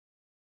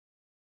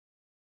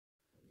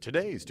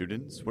Today,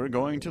 students, we're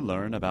going to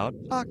learn about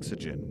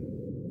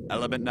oxygen.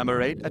 Element number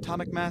 8,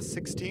 atomic mass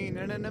 16,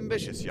 and an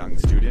ambitious young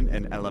student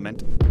in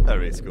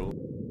elementary school.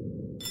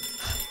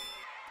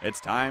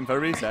 It's time for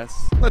recess.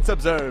 Let's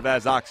observe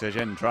as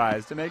oxygen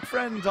tries to make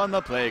friends on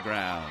the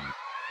playground.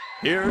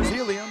 Here's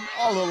helium,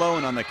 all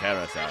alone on the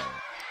carousel.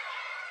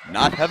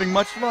 Not having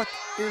much luck,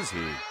 is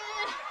he?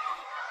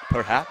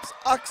 Perhaps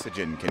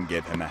oxygen can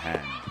give him a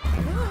hand.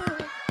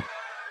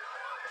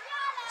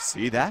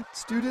 See that,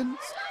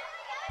 students?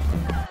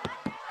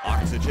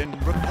 Oxygen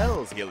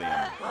repels helium,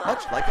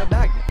 much like a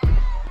magnet.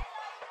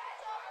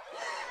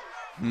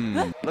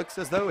 Looks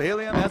as though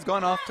helium has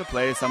gone off to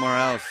play somewhere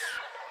else.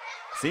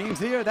 Seems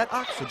here that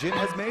oxygen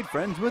has made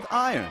friends with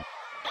iron.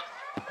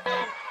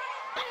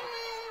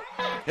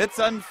 It's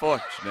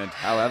unfortunate,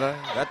 however,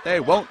 that they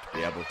won't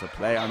be able to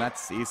play on that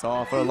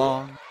seesaw for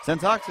long,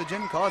 since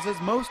oxygen causes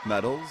most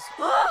metals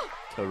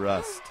to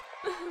rust.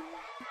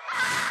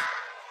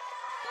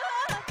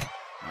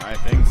 I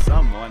think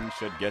someone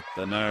should get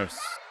the nurse.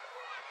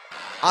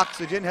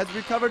 Oxygen has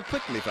recovered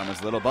quickly from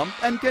his little bump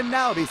and can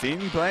now be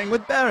seen playing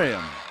with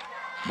barium.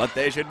 But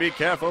they should be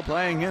careful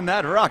playing in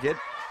that rocket,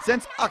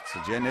 since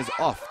oxygen is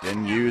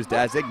often used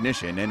as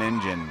ignition in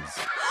engines.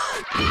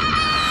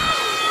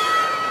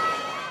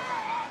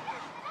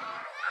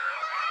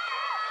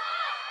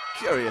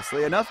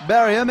 Curiously enough,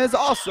 barium is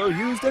also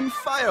used in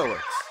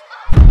fireworks,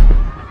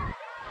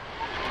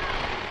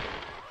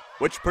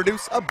 which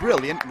produce a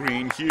brilliant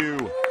green hue.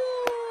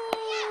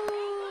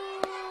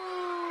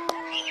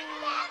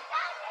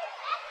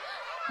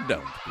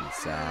 Don't be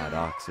sad,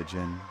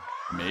 oxygen.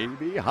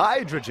 Maybe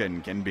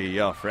hydrogen can be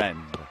your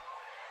friend.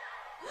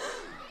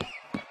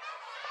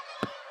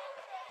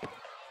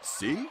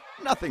 See?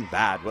 Nothing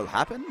bad will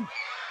happen.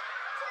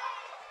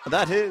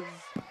 That is,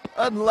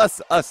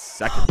 unless a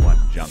second one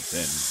jumps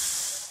in.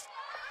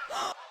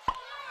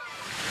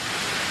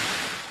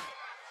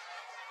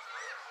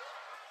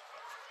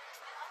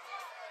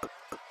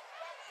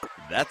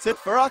 That's it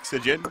for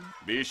oxygen.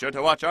 Be sure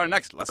to watch our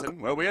next lesson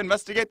where we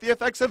investigate the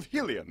effects of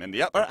helium in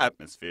the upper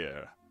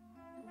atmosphere.